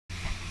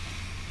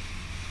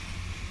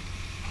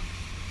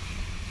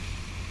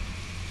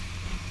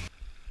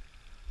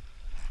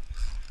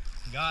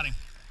Got him.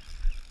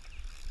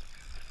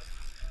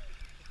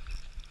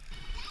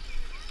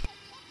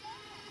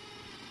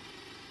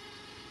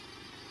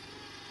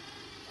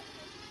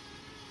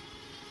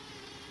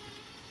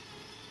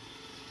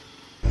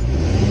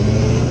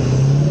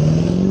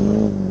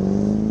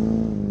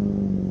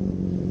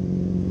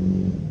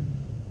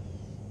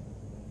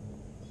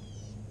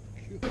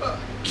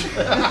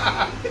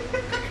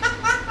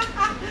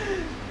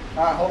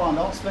 Alright, hold on,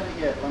 don't spin it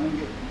yet. Let me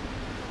get.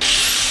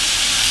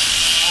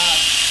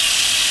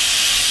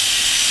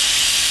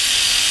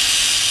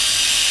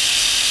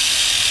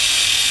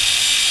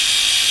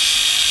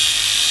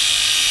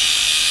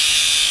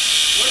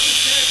 What's the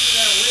chance of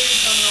that wing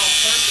coming off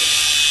perfect?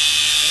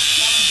 It's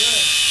coming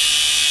good.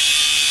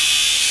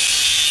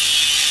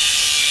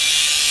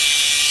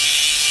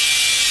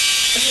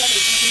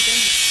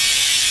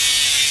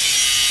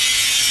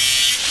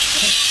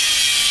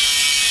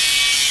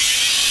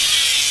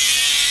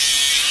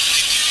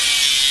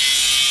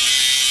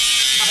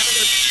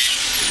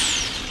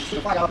 Shoot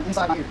a flag out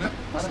inside my ear.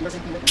 Last time you ever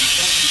seen anything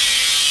different.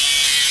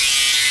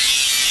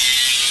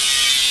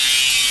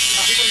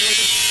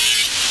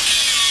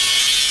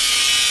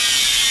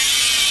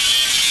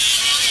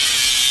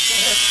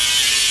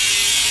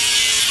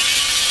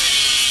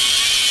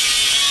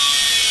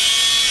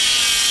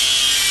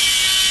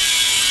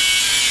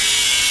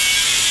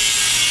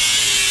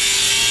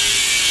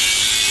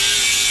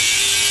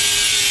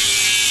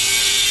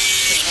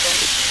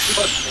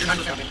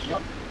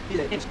 He's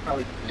an inch,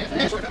 probably.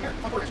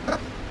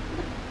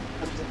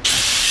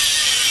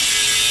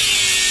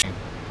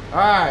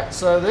 Alright,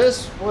 so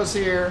this was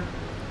here,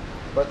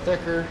 but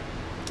thicker.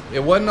 It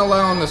wasn't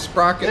allowing the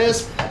sprocket.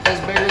 This is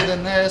bigger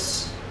than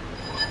this,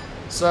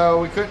 so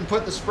we couldn't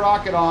put the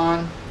sprocket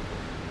on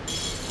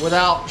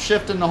without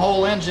shifting the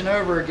whole engine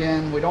over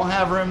again. We don't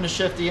have room to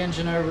shift the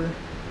engine over,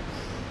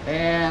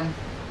 and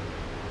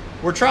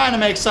we're trying to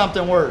make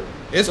something work.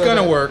 It's so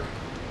gonna work.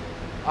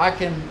 I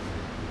can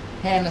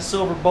hand the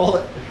silver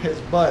bullet his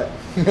butt.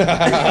 With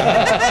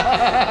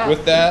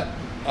that,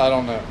 I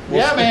don't know.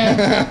 Yeah, man.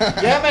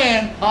 Yeah,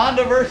 man.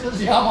 Honda versus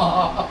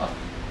Yamaha.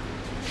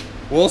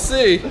 We'll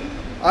see.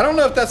 I don't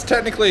know if that's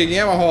technically a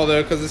Yamaha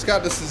though, because it's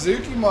got the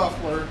Suzuki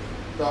muffler,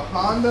 the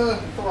Honda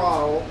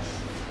throttle.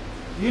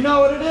 You know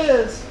what it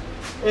is?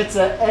 It's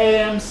an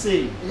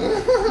AMC.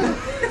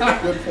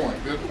 Good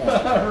point. Good point.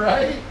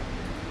 Right?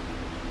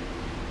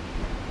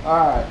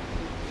 All right.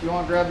 You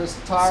want to grab this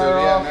tire So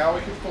yeah, off? now we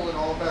can pull it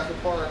all back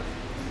apart.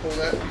 Pull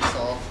that piece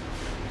off.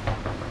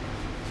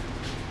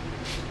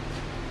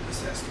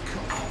 This has to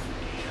come off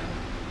again.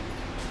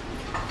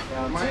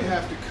 Yeah, It might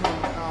have to come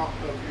out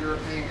of your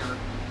hanger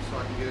so I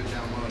can get it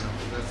down low enough,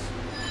 because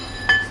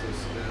that's so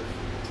stiff.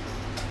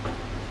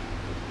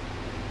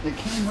 It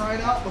came right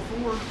out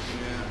before.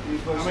 Yeah. You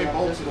push How many it out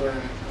bolts this are there way.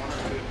 in it? One or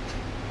two?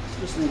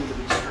 Just needed to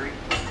be straight.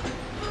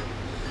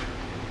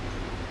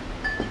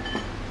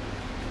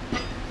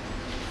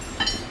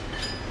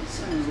 This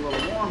thing is a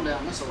little warm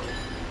down this way.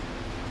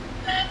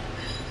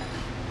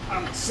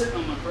 I'm sitting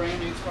on my brand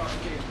new truck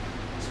here.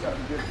 It's got to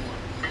be good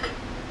for it.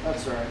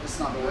 That's all right. It's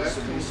not the worst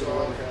of these.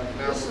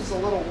 This is a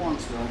little warm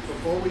still.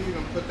 Before we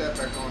even put that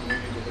back on, we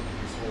need to look at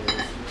these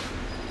holes.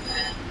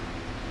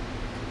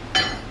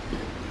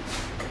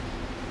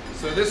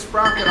 So this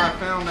sprocket I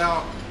found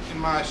out in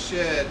my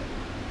shed,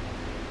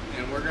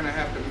 and we're gonna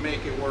have to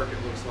make it work,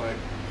 it looks like.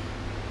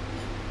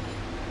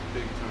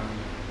 Big time.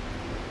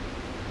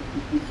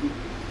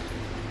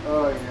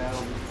 Oh yeah,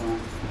 it'll be fine.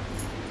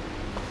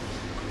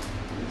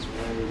 It's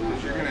way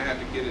Because you're gonna have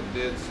to get it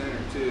dead center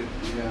too.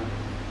 Yeah.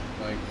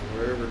 Like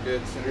wherever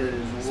dead center It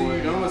is. is See, way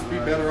you'd almost be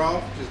out, better right.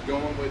 off just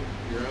going with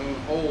your own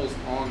holes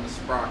on the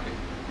sprocket.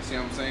 You see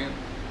what I'm saying?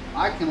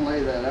 I can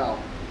lay that out.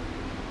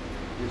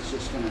 It's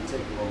just gonna take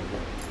a little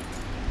bit.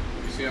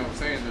 You see what I'm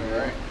saying though,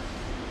 Yeah. right?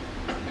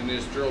 And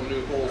just drill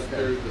new holes Okay.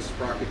 through the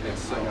sprocket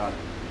itself. I got it.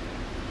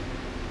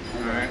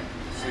 Alright,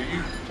 so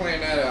you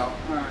plan that out.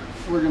 Alright,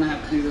 we're gonna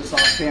have to do this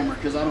off camera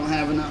because I don't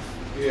have enough.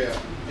 Yeah,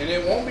 and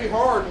it won't be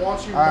hard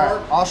once you Alright,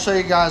 mark. I'll show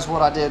you guys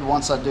what I did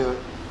once I do it.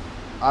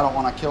 I don't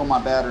want to kill my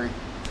battery.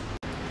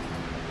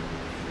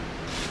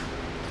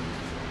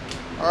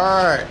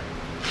 Alright,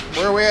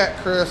 where are we at,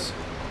 Chris?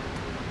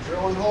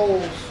 Drilling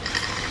holes.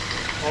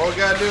 All we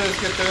gotta do is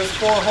get those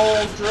 4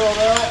 holes drilled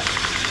out,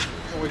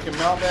 and we can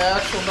mount the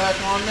axle back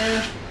on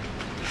there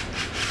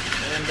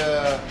and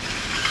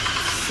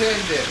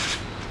send it.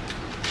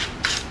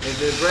 If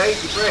it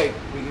breaks, you break.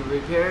 We can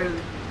repair it.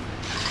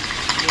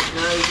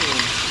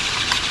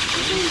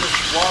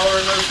 Just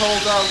wire those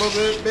holes out a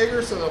little bit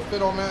bigger so they'll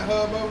fit on that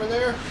hub over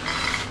there.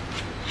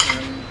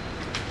 And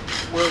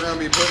we're going to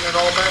be putting it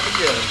all back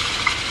together.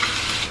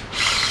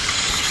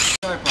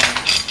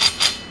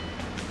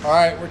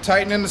 Alright, we're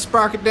tightening the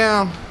sprocket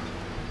down.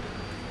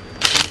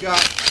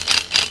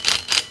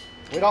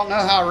 We don't know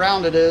how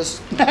round it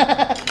is.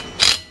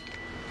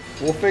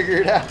 We'll figure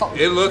it out.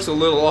 It looks a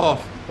little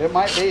off, It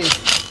might be.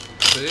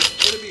 but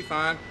it'll be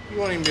fine. You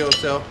won't even be able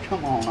to tell.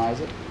 Come on,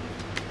 Isaac.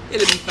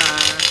 It'll be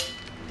fine.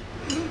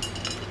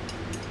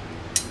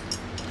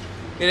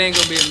 It ain't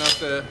gonna be enough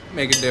to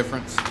make a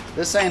difference.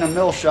 this ain't a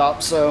mill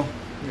shop, so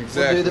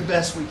Exactly. we'll do the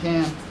best we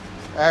can.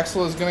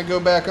 Axle is going to go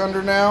back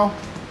under now.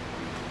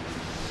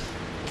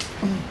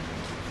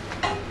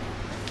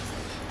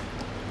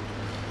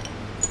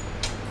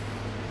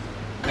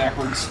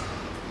 Backwards.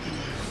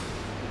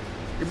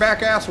 You're back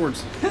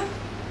asswards.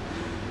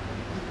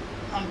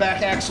 I'm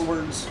back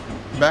axlewards.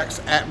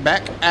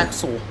 Back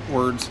axle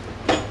words.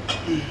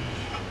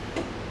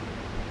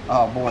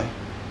 Oh boy.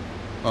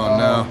 Oh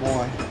no.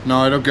 Boy.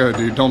 No, don't go,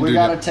 dude. Don't We do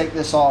gotta that. take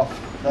this off.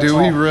 That's Do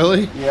we all.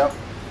 really? Yep.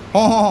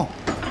 Oh,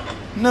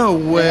 no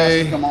It has to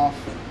way. come off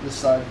this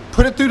side.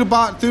 Put it through the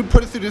bottom.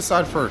 Put it through this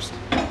side first.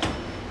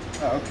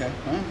 Oh, okay.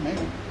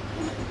 Maybe.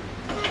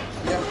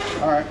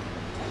 Yep. All right.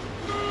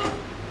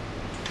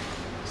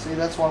 See,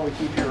 that's why we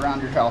keep you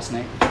around your house,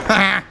 Nate.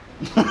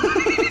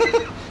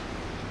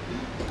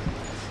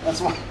 That's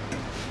why.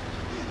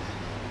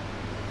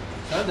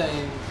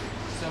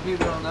 Some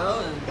people don't know,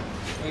 and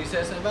when you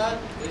say something about it,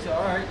 they say,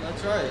 all right,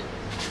 let's try it.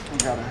 We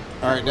gotta.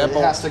 All right, that it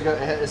bolt. has to go.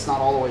 It's not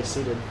all the way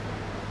seated.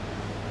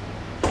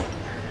 There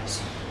it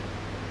is.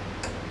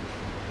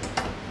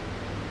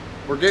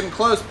 We're getting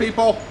close,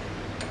 people.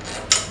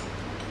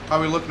 How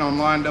are we looking on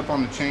lined up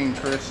on the chain,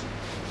 Chris?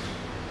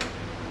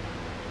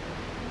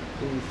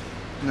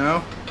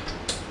 No?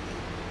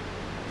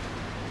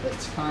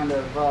 It's kind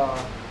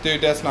of.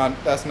 Dude, that's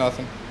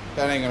nothing.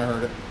 That ain't gonna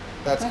hurt it.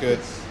 That's good.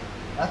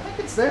 I think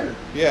it's there.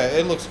 Yeah,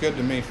 it looks good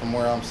to me from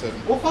where I'm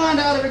sitting. We'll find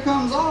out if it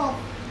comes off.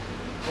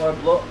 Or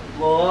blow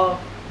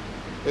off.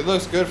 It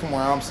looks good from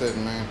where I'm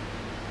sitting, man.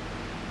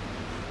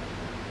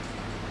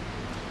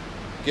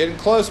 Getting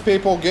close,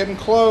 people. Getting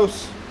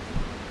close.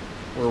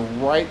 We're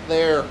right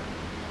there.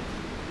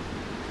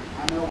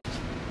 I know.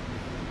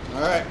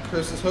 All right,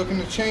 Chris is hooking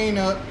the chain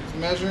up. He's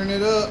measuring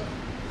it up.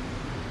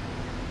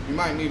 You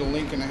might need a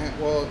link and a half.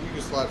 Well, you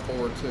can slide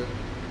forward too.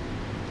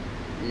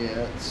 Yeah,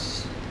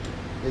 it's.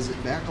 Is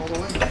it back all the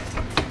way?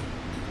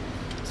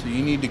 So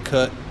you need to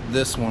cut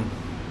this one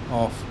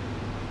off.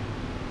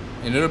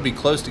 And it'll be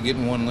close to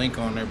getting one link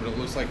on there, but it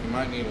looks like you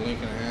might need a link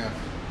and a half.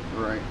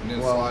 Right. And then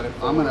well, slide it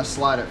forward. I'm gonna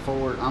slide it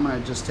forward. I'm gonna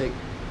just take.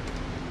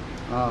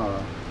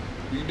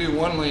 You can do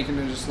one link and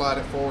then just slide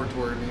it forward to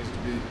where it needs to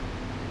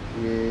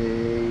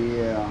be.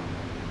 Yeah.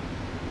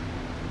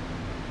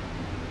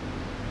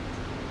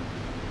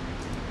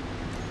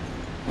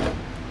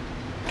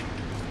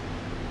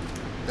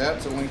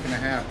 That's a link and a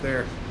half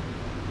there.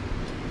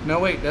 No,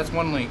 wait, that's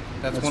one link.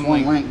 That's That's one one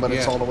link. link, but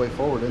it's Yeah. all the way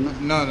forward, isn't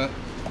it? No, no.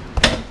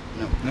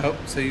 No. Nope.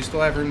 So you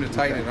still have room to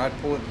tighten Okay. it.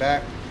 I'd pull it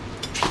back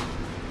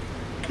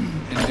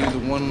and do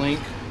the one link.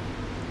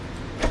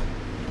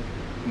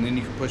 And then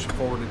you can push it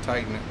forward to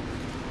tighten it.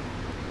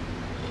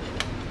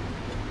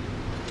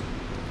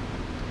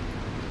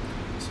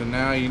 So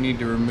now you need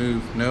to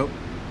remove, nope.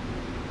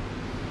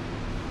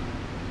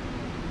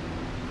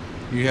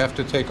 You have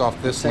to take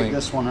off this Take link.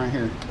 this one right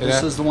here. Yeah.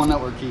 This is the one that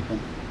we're keeping.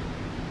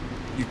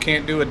 You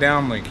can't do a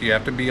down link. You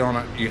have to be on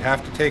a, you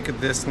have to take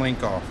this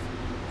link off.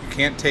 You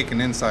can't take an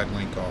inside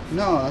link off.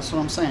 No, that's what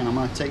I'm saying. I'm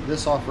gonna take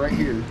this off right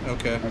here.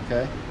 Okay.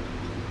 Okay.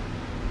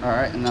 All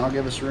right, and that'll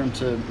give us room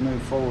to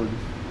move forward.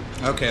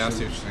 Okay, I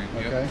see what you're saying.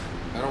 Yep. Okay.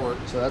 That'll work.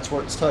 So that's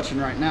where it's touching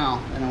right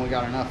now, and then we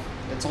got enough.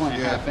 It's only a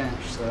Yeah. half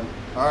inch, so.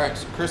 All right,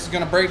 so Chris is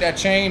gonna break that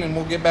chain and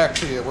we'll get back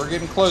to you. We're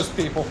getting close,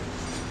 people.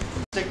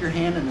 Stick your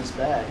hand in this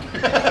bag,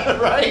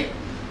 right?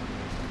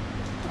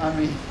 I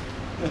mean,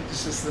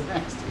 it's just the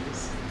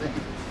nastiest thing.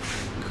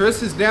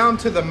 Chris is down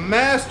to the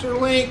master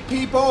link,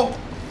 people.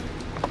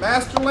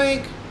 Master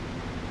link.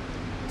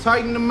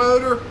 Tighten the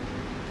motor.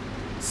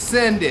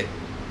 Send it.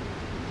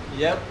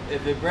 Yep,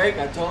 if it break,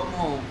 I tow him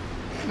home.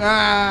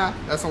 Nah,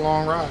 that's a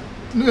long ride.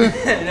 No, All the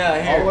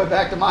way here.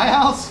 back to my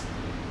house?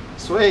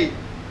 Sweet.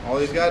 All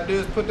he's got to do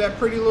is put that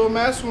pretty little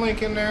master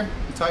link in there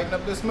and tighten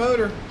up this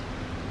motor.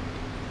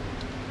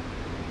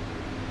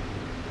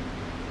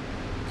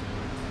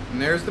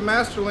 And there's the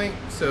master link.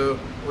 So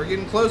we're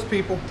getting close,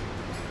 people.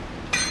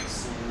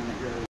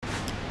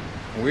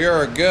 We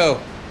are a go.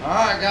 All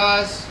right,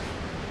 guys.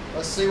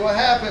 Let's see what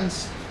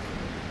happens.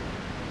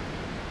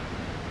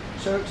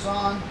 Choke's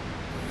on.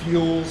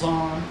 Fuel's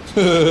on.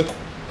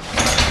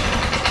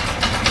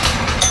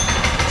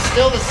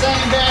 Still the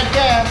same bad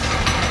gas.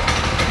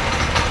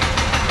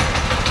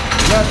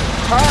 Got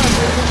time,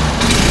 baby.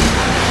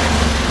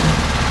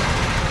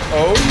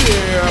 Oh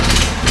yeah.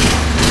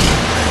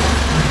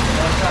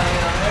 Want to try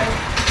it on there?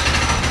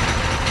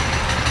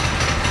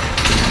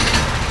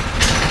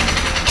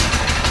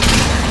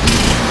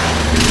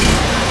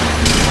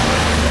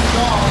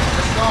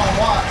 It's gone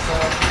what? So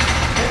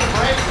hit the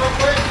brakes real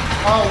quick.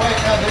 Oh wait,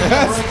 no, there's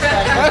no brakes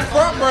back here. That's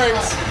front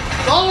brakes.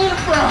 It's all in the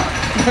front.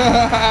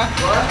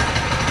 What?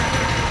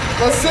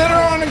 Let's sit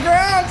her on the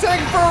ground, take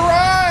her for a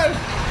ride.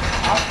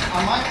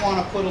 I might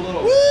want to put a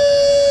little. Woo!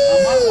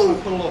 I might want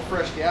to put a little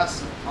fresh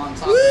gas on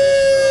top of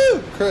Woo!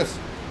 it. Chris,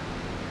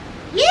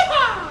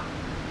 Yeehaw!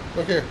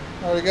 look here.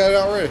 I already got it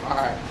out ready. All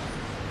right.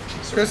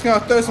 Chris gonna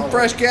throw some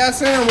fresh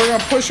gas in and we're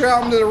gonna push her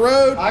out into the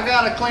road. I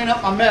gotta clean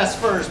up my mess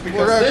first We're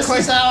because gonna this clean-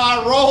 is how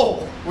I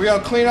roll. We're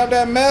gonna clean up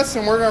that mess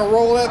and we're gonna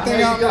roll that thing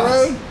know out in you the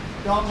guys. road.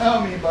 don't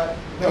know me, but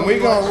and we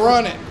gonna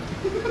run it.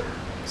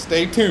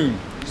 Stay tuned.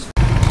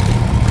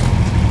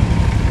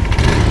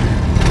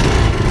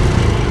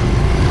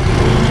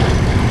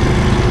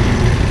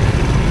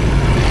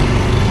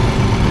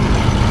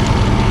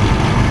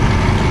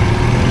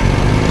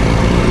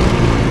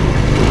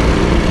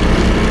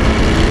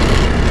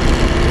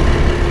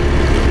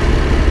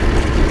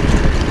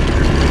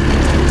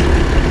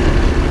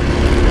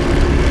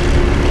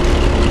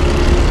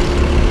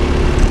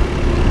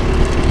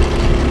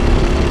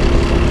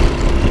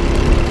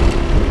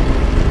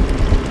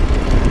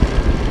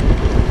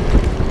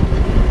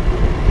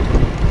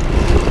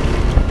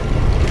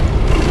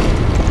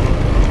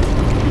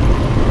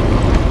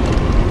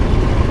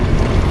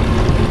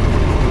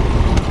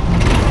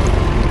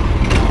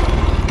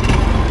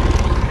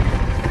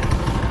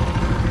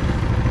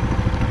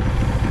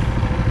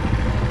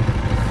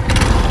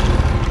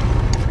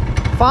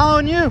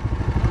 Following you.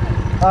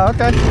 Oh,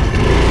 okay.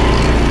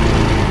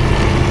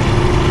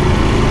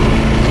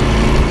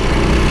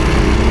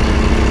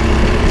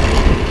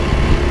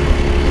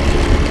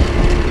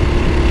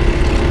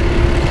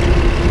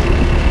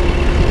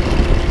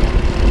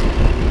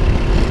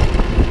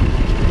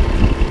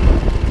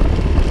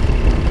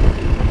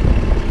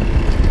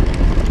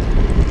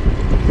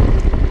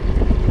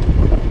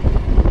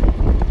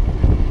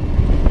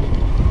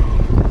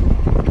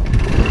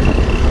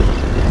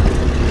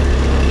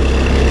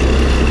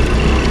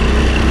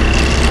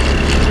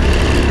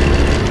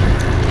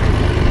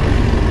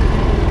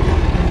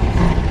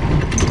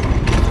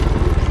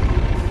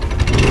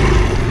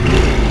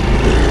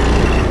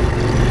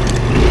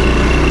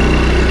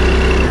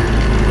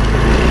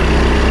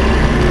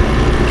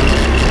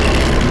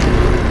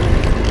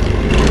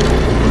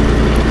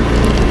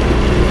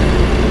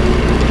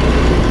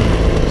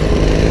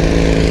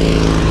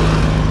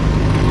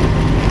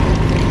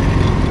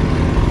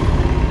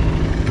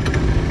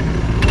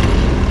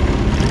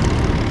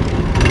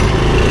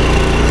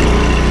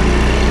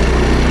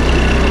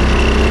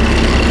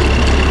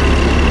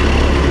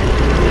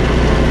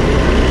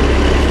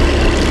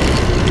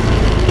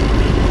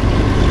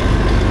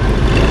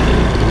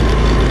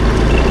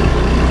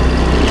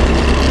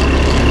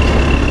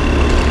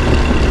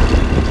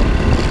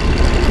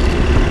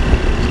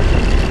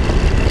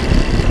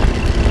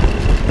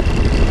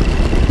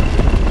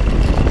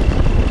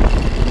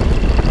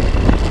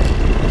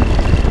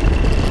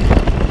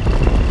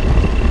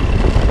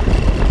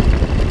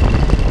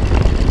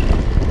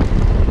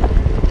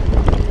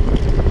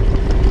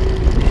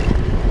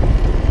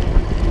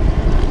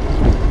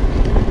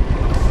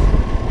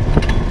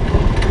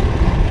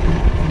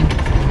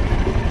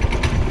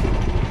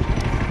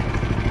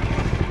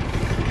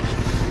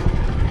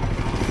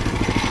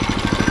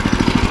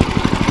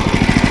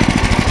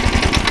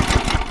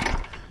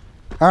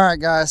 All right,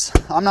 guys,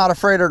 I'm not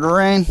afraid of the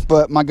rain,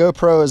 but my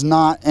GoPro is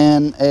not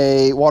in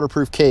a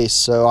waterproof case,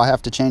 so I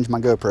have to change my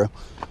GoPro.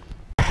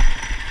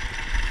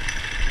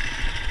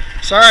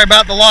 Sorry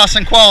about the loss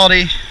in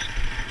quality,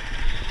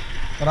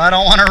 but I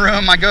don't want to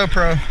ruin my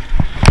GoPro.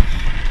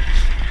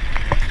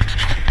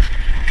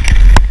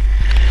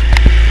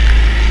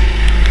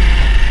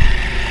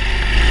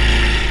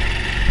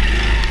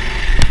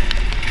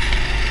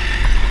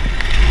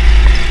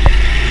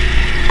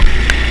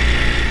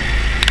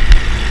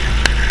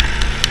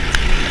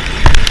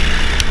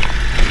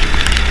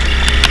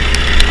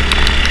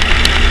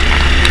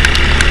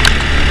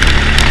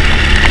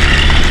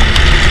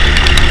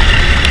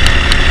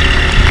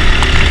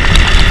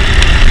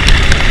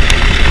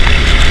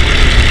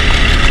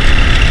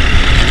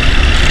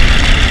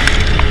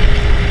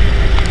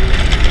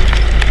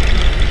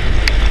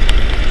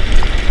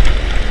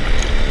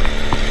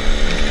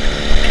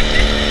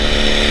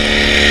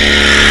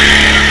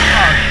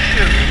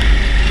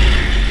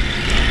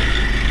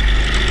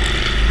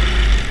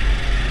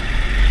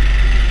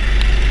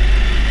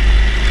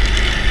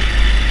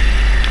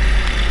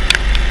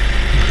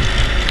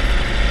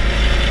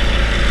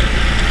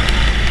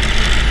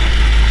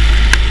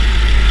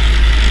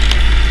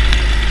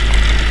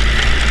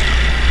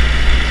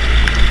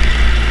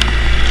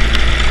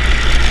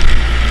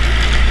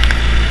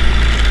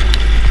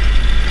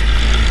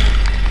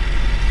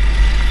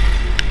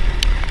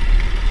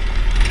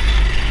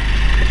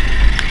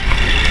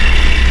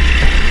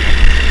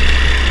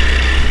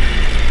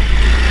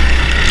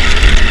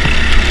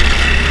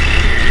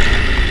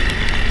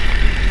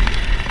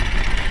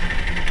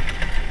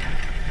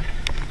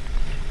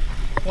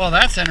 Well,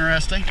 that's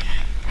interesting.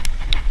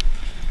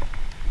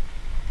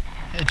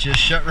 It just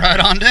shut right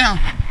on down.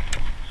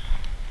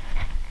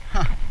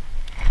 Huh.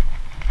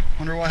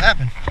 Wonder what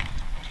happened.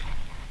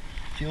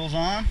 Fuel's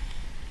on.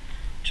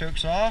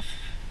 Choke's off.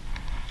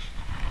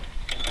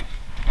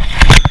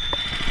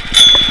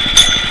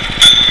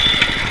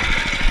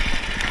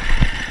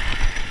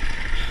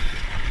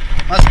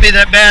 Must be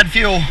that bad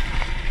fuel.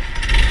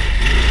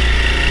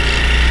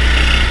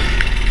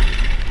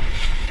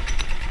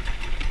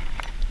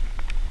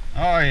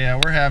 Oh yeah,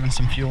 we're having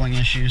some fueling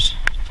issues.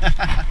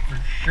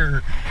 For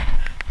sure.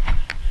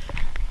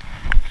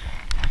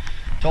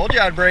 Told you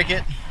I'd break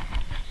it.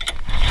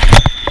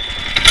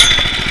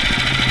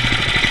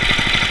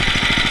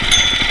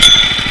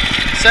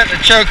 set the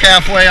choke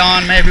halfway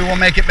on, maybe we'll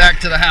make it back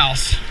to the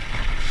house.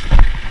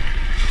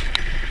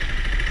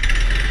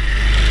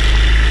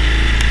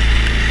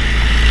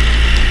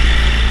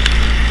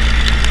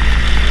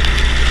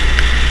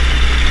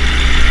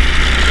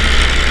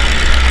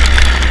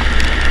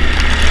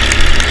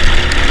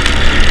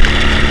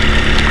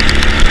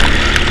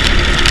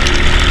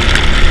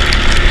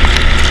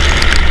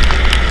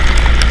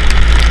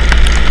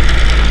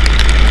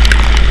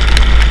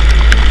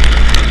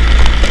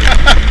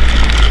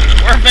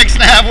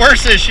 Fixing to have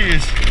worse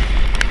issues.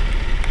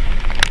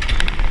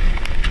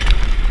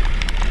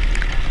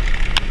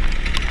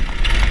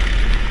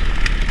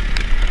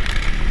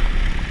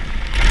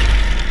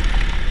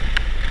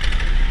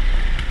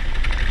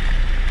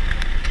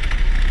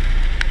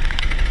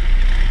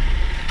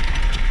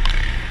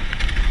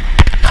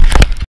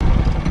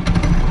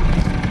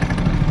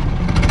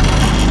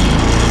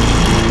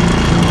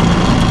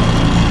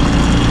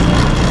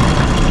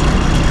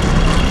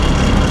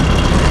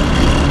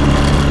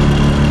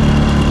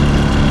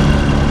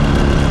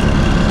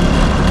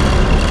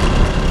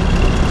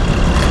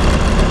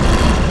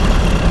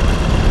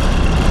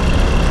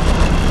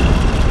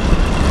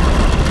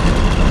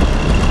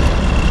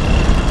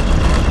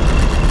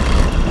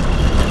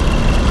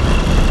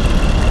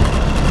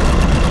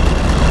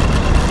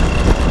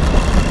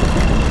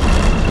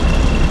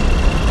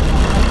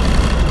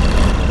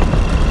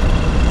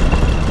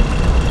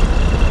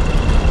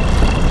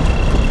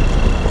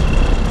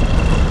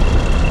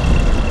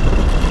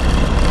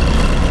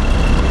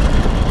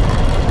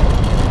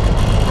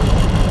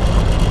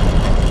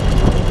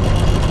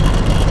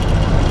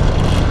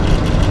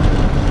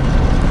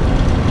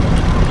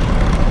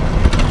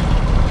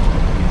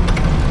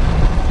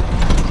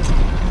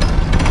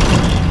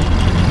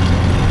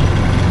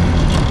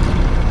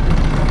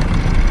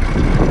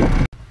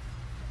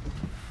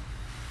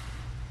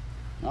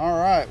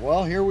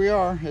 Well, here we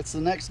are. It's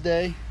the next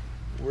day.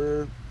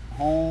 We're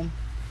home.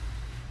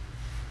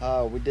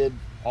 We did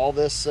all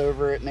this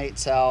over at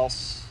Nate's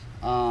house.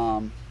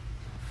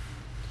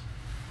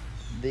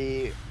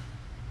 The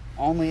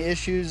only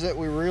issues that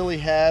we really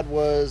had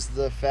was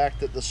the fact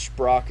that the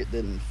sprocket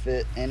didn't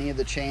fit any of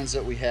the chains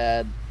that we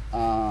had.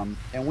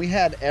 And we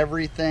had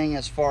everything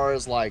as far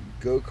as like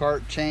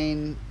go-kart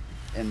chain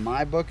in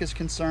my book is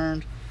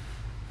concerned.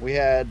 We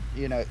had,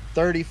 you know,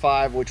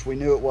 35, which we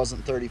knew it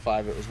wasn't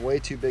 35. It was way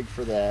too big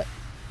for that.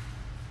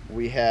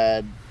 We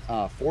had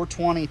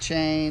 420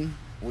 chain.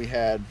 We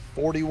had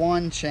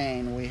 41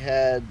 chain. We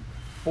had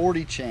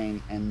 40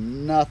 chain,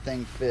 and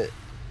nothing fit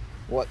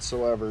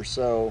whatsoever.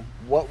 So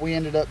what we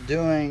ended up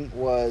doing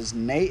was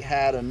Nate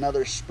had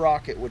another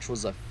sprocket, which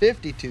was a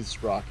 50-tooth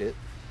sprocket.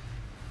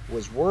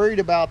 Was worried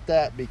about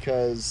that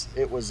because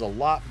it was a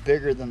lot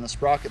bigger than the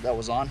sprocket that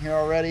was on here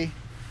already.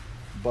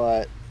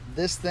 But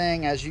this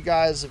thing, as you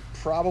guys have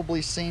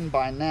probably seen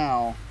by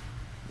now,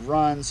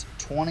 runs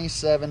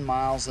 27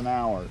 miles an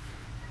hour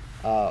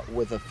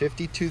with a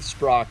 50-tooth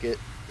sprocket.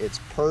 It's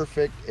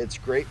perfect. It's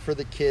great for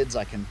the kids.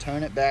 I can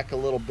tone it back a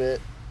little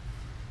bit,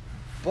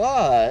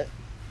 but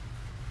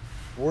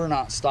we're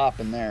not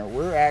stopping there.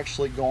 We're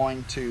actually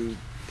going to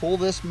pull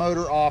this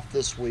motor off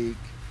this week,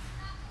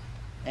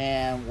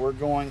 and we're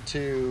going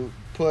to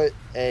put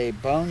a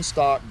bone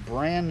stock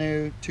brand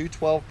new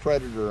 212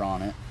 Predator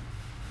on it,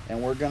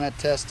 and we're going to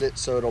test it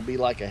so it'll be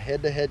like a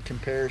head-to-head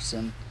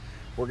comparison.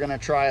 We're going to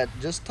try it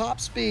just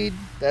top speed.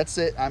 That's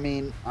it. I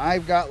mean,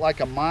 I've got like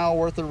a mile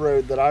worth of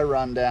road that I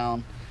run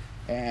down,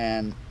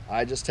 and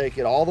I just take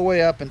it all the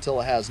way up until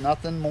it has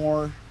nothing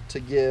more to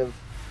give,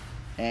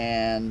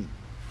 and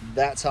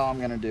that's how I'm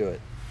going to do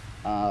it.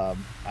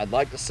 I'd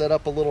like to set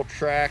up a little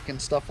track and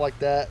stuff like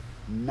that.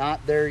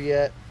 Not there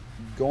yet.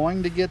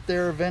 Going to get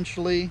there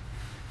eventually.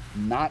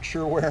 Not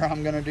sure where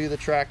I'm going to do the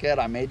track at.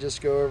 I may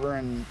just go over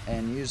and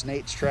use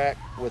Nate's track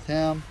with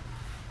him.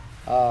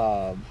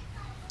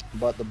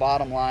 But the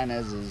bottom line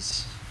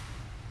is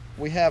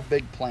we have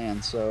big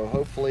plans, so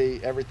hopefully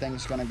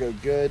everything's going to go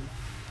good.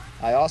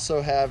 I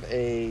also have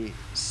a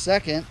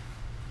second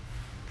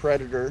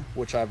Predator,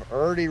 which I've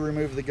already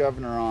removed the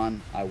governor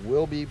on. I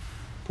will be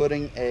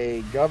putting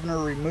a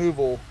governor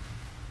removal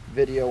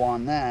video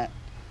on that,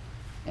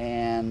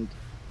 and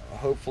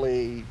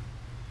hopefully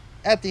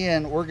at the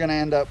end we're going to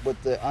end up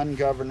with the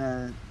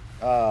ungovernor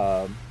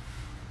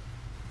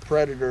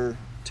Predator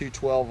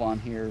 212 on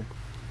here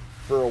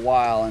for a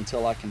while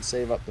until I can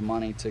save up the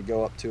money to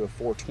go up to a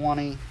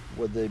 420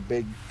 with the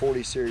big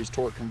 40 series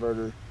torque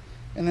converter,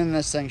 and then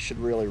this thing should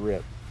really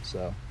rip.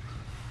 So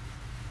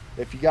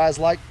if you guys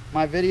like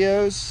my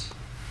videos,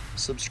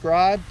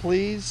 subscribe,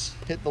 please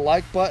hit the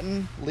like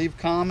button, leave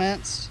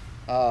comments.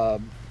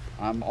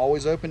 I'm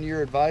always open to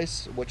your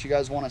advice, what you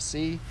guys want to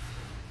see,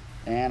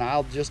 and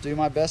I'll just do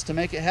my best to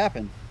make it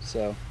happen.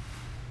 So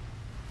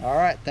all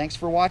right, thanks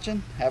for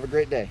watching. Have a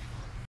great day.